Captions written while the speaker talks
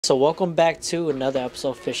So welcome back to another episode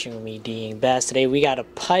of Fishing with me, DYangBass. Today we got a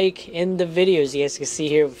pike in the video. As you guys can see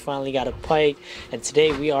here, we finally got a pike, and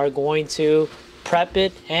today we are going to prep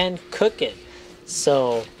it and cook it.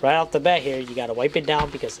 So right off the bat here, you gotta wipe it down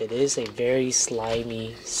because it is a very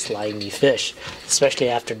slimy fish, especially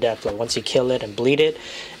after death. Like once you kill it and bleed it,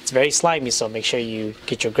 it's very slimy. So make sure you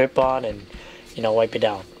get your grip on and wipe it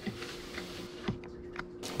down.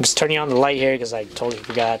 I'm just turning on the light here because I totally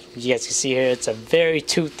forgot. You guys can see here, it's a very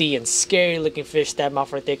toothy and scary looking fish. That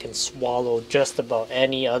mouth right there can swallow just about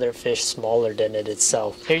any other fish smaller than it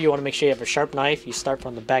itself. Here you want to make sure you have a sharp knife. You start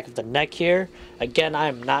from the back of the neck here. Again, I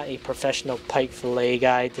am not a professional pike fillet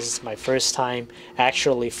guy. This is my first time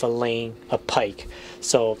actually filleting a pike.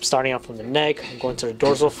 So starting off from the neck, I'm going to the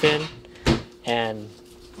dorsal fin, and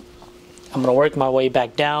I'm going to work my way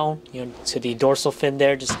back down to the dorsal fin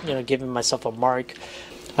there, just giving myself a mark.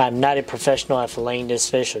 I'm not a professional at filleting this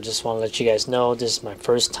fish. I just want to let you guys know this is my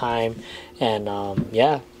first time, and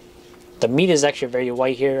yeah, the meat is actually very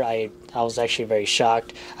white here. I was actually very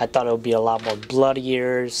shocked. I thought it would be a lot more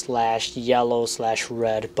bloodier / yellow /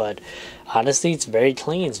 red, but honestly it's very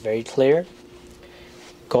clean, it's very clear.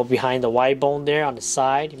 Go behind the wide bone there on the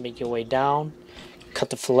side, make your way down, cut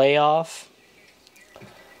the fillet off.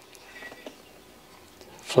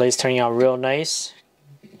 Fillet's turning out real nice.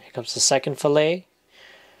 Here comes the second fillet.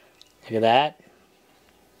 Look at that.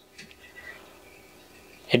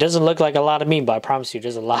 It doesn't look like a lot of meat, but I promise you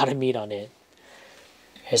there's a lot of meat on it.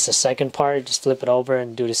 Here's the second part. Just flip it over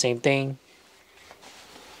and do the same thing.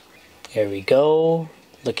 Here we go.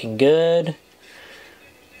 Looking good.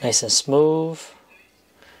 Nice and smooth.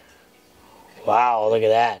 Wow, look at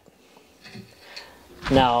that.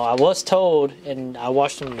 Now, I was told, and I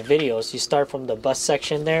watched them in the videos, you start from the butt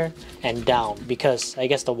section there and down, because I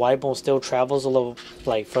guess the wide bone still travels a little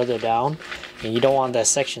further down, and you don't want that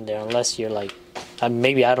section there unless you're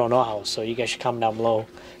maybe I don't know how, so you guys should comment down below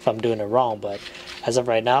if I'm doing it wrong. But as of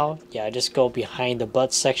right now, yeah, I just go behind the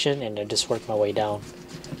butt section and I just work my way down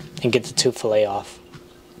and get the tube fillet off.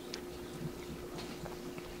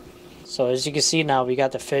 So as you can see now, we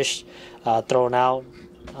got the fish thrown out.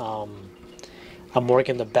 I'm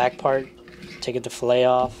working the back part, taking the fillet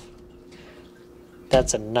off.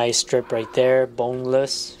 That's a nice strip right there,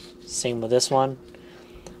 boneless. Same with this one.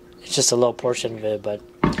 It's just a little portion of it, but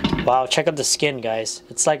wow, check out the skin, guys.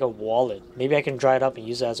 It's like a wallet. Maybe I can dry it up and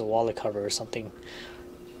use it as a wallet cover or something.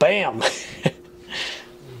 Bam!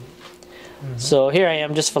 So here I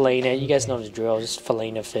am just filleting it. You guys know the drill, just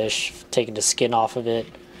filleting a fish, taking the skin off of it.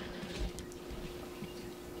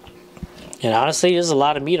 And honestly, there's a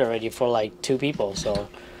lot of meat already for like 2 people, so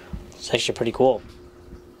it's actually pretty cool.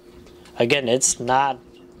 Again, it's not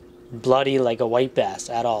bloody like a white bass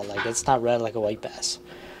at all. Like, it's not red like a white bass.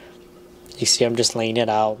 You see, I'm just laying it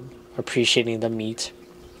out, appreciating the meat.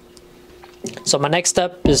 So my next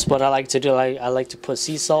step is what I like to do. I like to put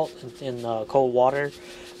sea salt in cold water.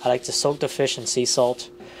 I like to soak the fish in sea salt.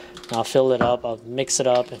 And I'll fill it up. I'll mix it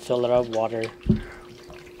up and fill it up with water.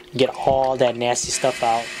 Get all that nasty stuff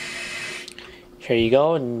out. Here you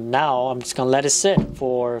go, and now I'm just gonna let it sit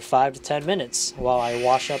for 5 to 10 minutes while I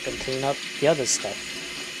wash up and clean up the other stuff.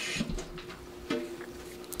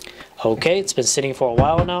 Okay, it's been sitting for a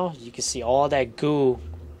while now. You can see all that goo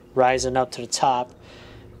rising up to the top,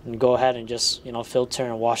 and go ahead and just filter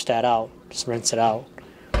and wash that out. Just rinse it out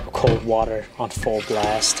with cold water on full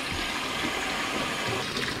blast.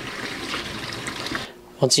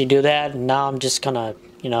 Once you do that, now I'm just gonna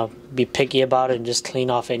be picky about it and just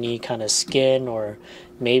clean off any kind of skin, or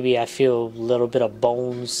maybe I feel a little bit of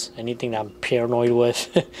bones, anything that I'm paranoid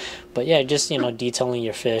with. But yeah, just detailing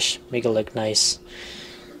your fish, make it look nice.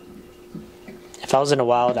 If I was in the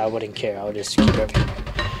wild, I wouldn't care. I would just keep everything.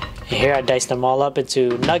 And here I diced them all up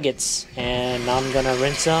into nuggets, and now I'm gonna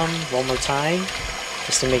rinse them one more time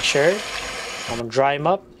just to make sure. I'm gonna dry them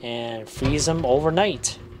up and freeze them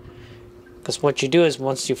overnight. Because what you do is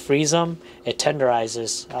once you freeze them, it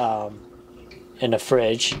tenderizes in the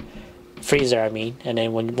freezer, and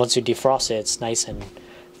then once you defrost it, it's nice and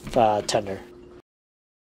tender.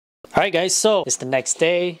 Alright guys, so it's the next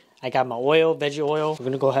day. I got my oil, veggie oil. We're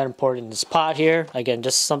gonna go ahead and pour it in this pot here. Again,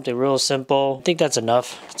 just something real simple. I think that's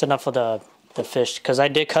enough. It's enough for the fish, because I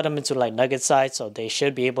did cut them into nugget size, so they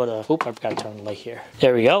should be able to. Oop, I forgot to turn the light here.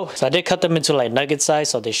 There we go. So I did cut them into nugget size,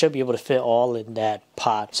 so they should be able to fit all in that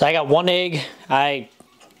pot. So I got 1 egg. I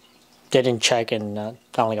didn't check, and I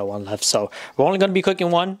only got 1 left. So we're only gonna be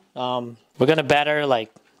cooking 1. We're gonna batter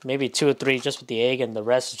maybe 2 or 3 just with the egg, and the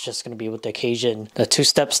rest is just gonna be with the Cajun, the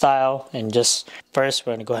 2-step style. And just first,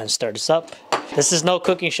 we're gonna go ahead and stir this up. This is no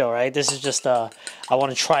cooking show, right? This is just I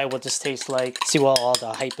want to try what this tastes like, see what all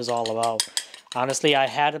the hype is all about. Honestly, I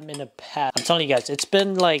had them in the past. I'm telling you guys, it's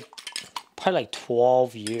been like probably like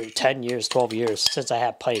 12 years, 10 years, 12 years since I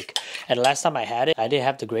had pike. And the last time I had it, I didn't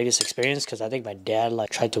have the greatest experience because I think my dad like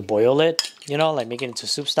tried to boil it, you know, like make it into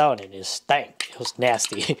soup style, and it stank. It was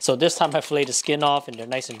nasty. So this time I filleted the skin off and they're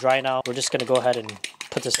nice and dry now. We're just gonna go ahead and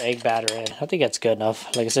put this egg batter in. I think that's good enough.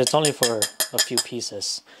 Like I said, it's only for a few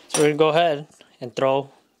pieces. So we're gonna go ahead and throw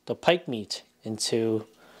the pike meat into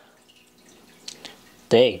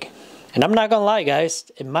the egg. And I'm not gonna lie,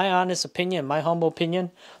 guys, in my honest opinion, my humble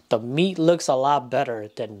opinion, the meat looks a lot better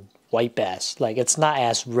than white bass. Like, it's not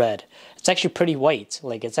as red. It's actually pretty white.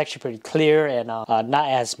 Like, it's actually pretty clear and not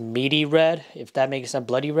as meaty red, if that makes sense,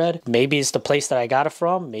 bloody red. Maybe it's the place that I got it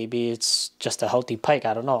from. Maybe it's just a healthy pike.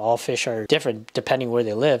 I don't know. All fish are different depending where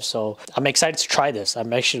they live. So I'm excited to try this.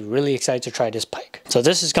 I'm actually really excited to try this pike. So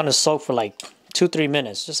this is gonna soak for like 2-3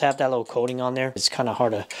 minutes. Just have that little coating on there. It's kind of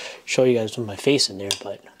hard to show you guys with my face in there,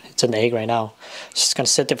 but it's in the egg right now. It's just gonna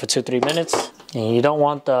sit there for 2-3 minutes. And you don't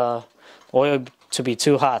want the oil to be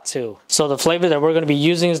too hot too. So the flavor that we're gonna be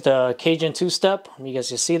using is the Cajun two-step. You guys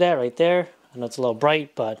can see that right there. I know it's a little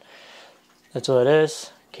bright, but that's what it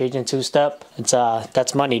is. Cajun two-step. It's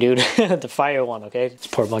that's money, dude. The fire one, okay? Let's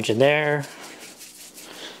pour a bunch in there.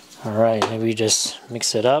 All right, maybe we just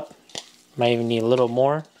mix it up. Might even need a little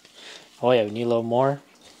more. Oh yeah, we need a little more.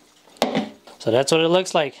 So that's what it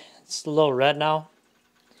looks like. It's a little red now.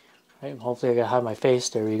 Right, hopefully I can hide my face.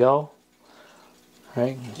 There we go.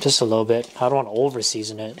 Right, just a little bit. I don't want to over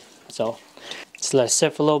season it. So just let it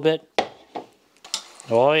sit for a little bit.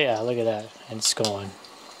 Oh yeah, look at that. And it's going.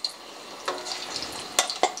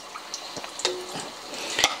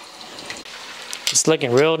 It's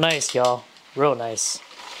looking real nice, y'all. Real nice.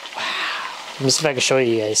 Wow. Let me see if I can show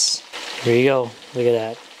you guys. Here you go. Look at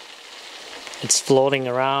that. It's floating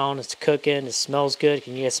around, it's cooking, it smells good.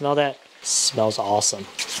 Can you guys smell that? It smells awesome.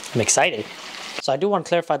 I'm excited. So I do want to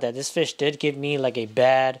clarify that this fish did give me like a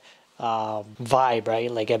bad vibe, right?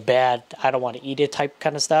 Like a bad, I don't want to eat it type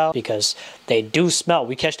kind of style, because they do smell.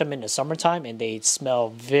 We catch them in the summertime and they smell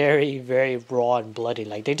very, very raw and bloody.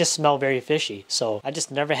 Like they just smell very fishy. So I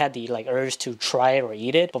just never had the like urge to try it or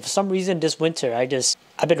eat it. But for some reason this winter,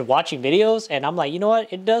 I've been watching videos and I'm like, you know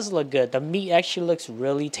what? It does look good. The meat actually looks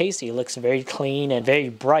really tasty. It looks very clean and very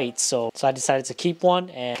bright. So I decided to keep one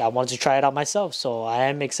and I wanted to try it out myself. So I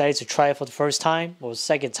am excited to try it for the first time, or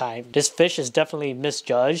second time. This fish is definitely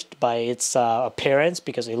misjudged by its appearance,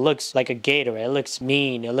 because it looks like a gator. It looks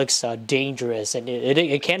mean. It looks dangerous, and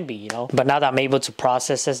it can be, you know. But now that I'm able to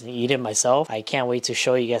process this and eat it myself, I can't wait to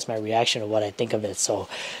show you guys my reaction of what I think of it. So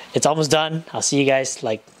it's almost done. I'll see you guys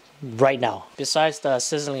like right now. Besides the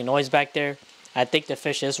sizzling noise back there, I think the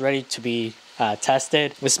fish is ready to be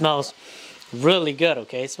tested. It smells really good,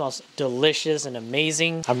 okay? It smells delicious and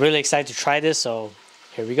amazing. I'm really excited to try this, so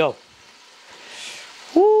here we go.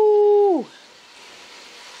 Woo!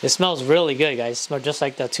 It smells really good, guys. It smells just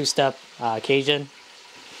like the two-step Cajun.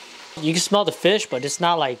 You can smell the fish, but it's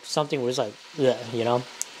not like something where it's like, bleh, you know?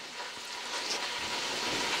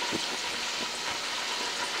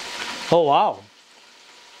 Oh, wow.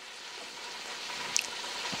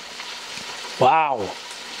 Wow.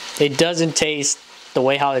 It doesn't taste the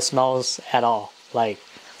way how it smells at all. Like,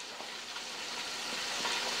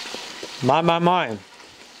 my.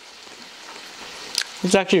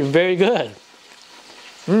 It's actually very good.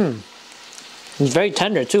 It's very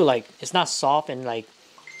tender too. Like, it's not soft and like,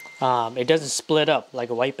 it doesn't split up like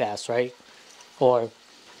a white bass, right? Or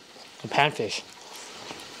a panfish.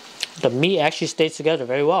 The meat actually stays together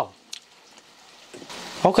very well.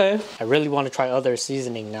 Okay, I really want to try other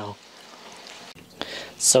seasoning now.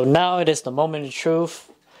 So now it is the moment of truth.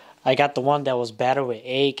 I got the one that was battered with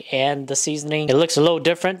egg and the seasoning. It looks a little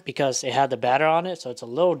different because it had the batter on it, so it's a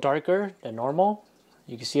little darker than normal.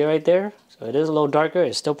 You can see it right there. So it is a little darker.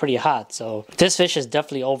 It's still pretty hot. So this fish is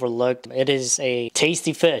definitely overlooked. It is a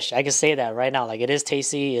tasty fish. I can say that right now. Like, it is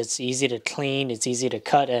tasty. It's easy to clean. It's easy to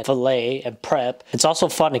cut and fillet and prep. It's also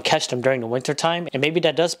fun to catch them during the winter time. And maybe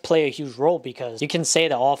that does play a huge role, because you can say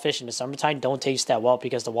that all fish in the summertime don't taste that well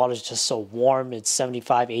because the water is just so warm. It's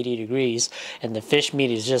 75, 80 degrees. And the fish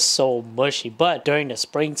meat is just so mushy. But during the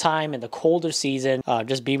springtime and the colder season,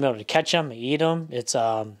 just being able to catch them and eat them,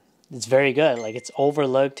 it's very good. Like, it's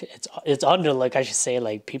overlooked. It's underlooked, I should say.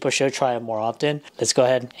 Like, people should try it more often. Let's go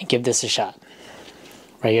ahead and give this a shot.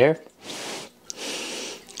 Right here.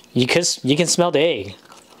 You can smell the egg.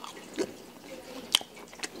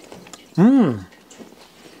 I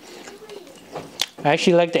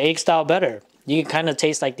actually like the egg style better. You can kind of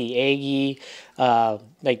taste like the eggy,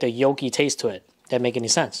 like the yolky taste to it. That make any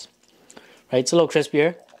sense? Right? It's a little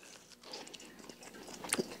crispier,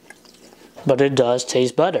 but it does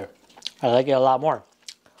taste better. I like it a lot more.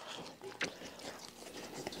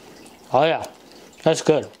 Oh yeah, that's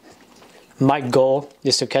good. My goal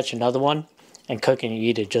is to catch another one and cook and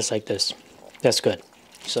eat it just like this. That's good.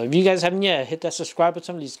 So if you guys haven't yet, hit that subscribe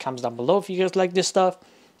button, leave comments down below if you guys like this stuff.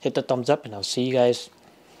 Hit the thumbs up and I'll see you guys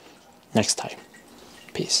next time.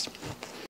 Peace.